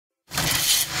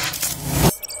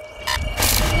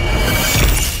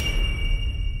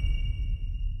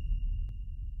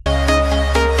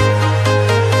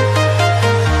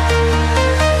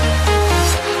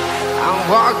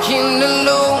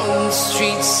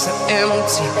so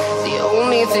empty. The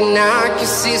only thing I can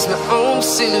see is my own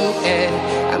silhouette.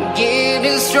 I'm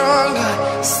getting stronger,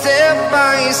 step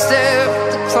by step.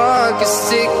 The clock is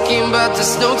ticking, but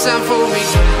there's no time for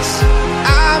regrets.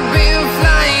 I've been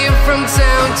flying from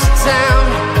town to town,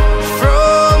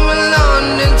 from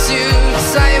London to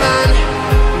Taiwan.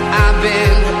 I've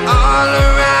been all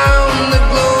around the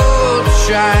globe,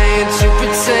 trying to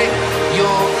protect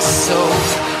your soul.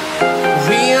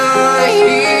 We are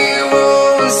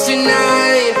heroes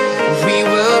tonight. We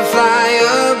will fly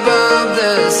above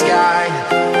the sky.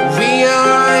 We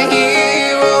are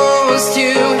heroes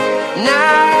tonight.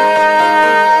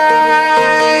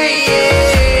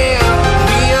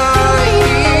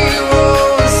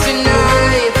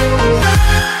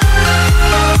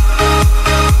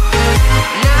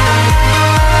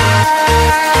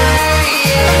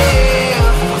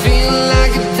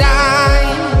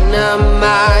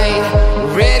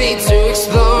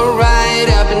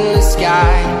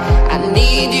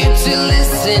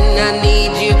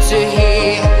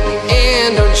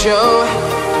 Show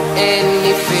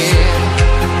any fear.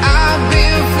 I've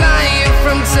been flying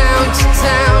from town to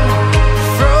town,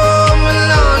 from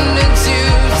London to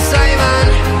Taiwan.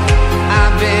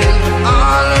 I've been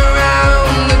all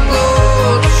around the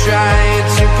globe, trying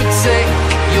to protect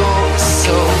your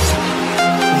soul.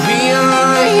 We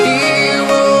are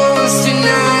heroes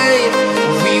tonight.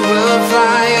 We will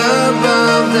fly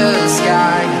above the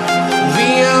sky. We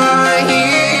are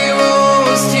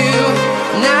heroes tonight.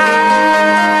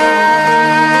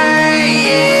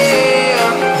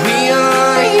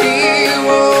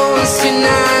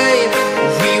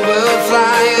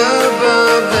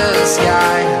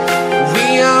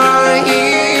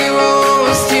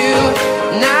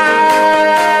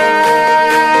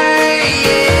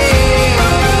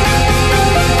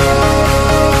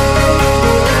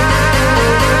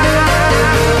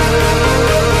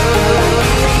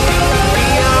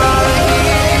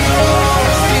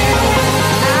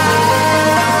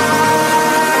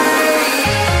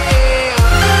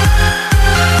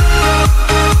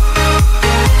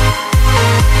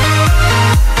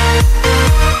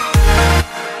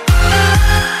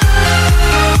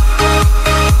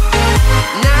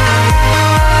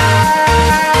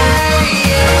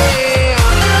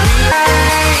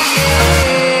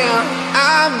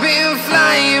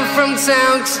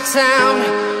 Town to town,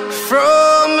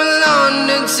 from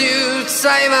London to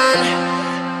Taiwan.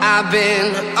 I've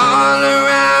been all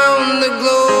around the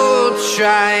globe,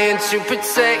 trying to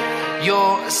protect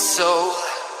your soul.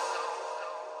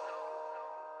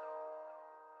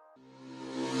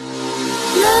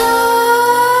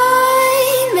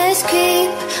 Nightmares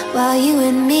creep while you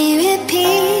and me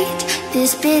repeat.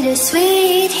 This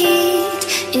bittersweet heat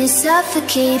is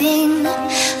suffocating.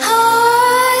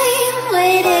 I'm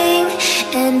waiting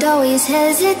and always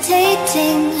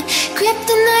hesitating.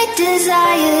 Kryptonite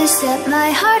desires set my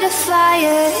heart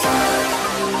afire.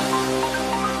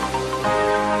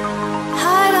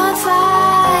 Heart on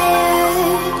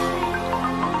fire.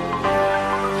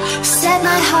 Set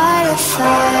my heart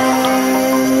afire.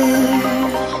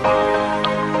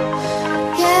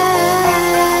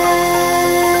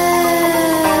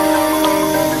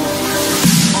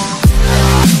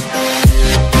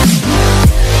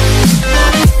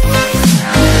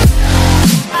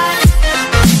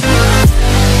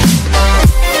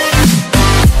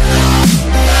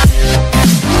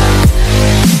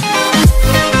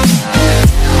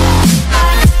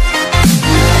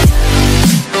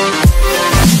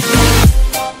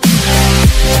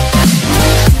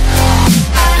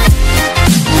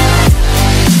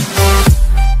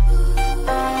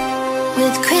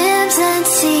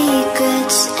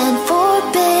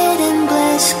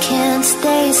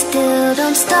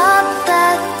 Don't stop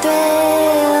that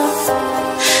thrill.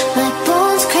 My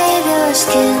bones crave your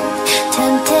skin.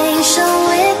 Temptation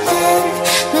within.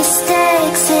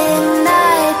 Mistakes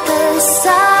ignite the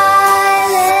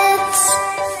silence.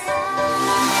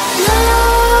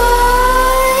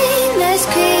 Nightmares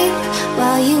creep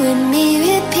while you and me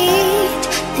repeat.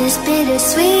 This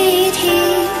bittersweet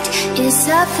heat is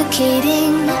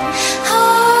suffocating.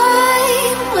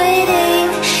 I'm waiting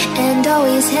and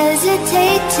always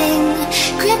hesitating.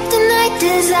 Kryptonite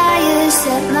desires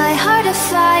set my heart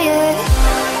afire.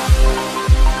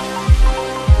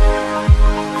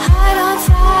 Heart on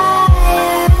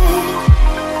fire.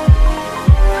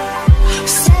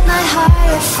 Set my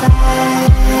heart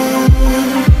afire.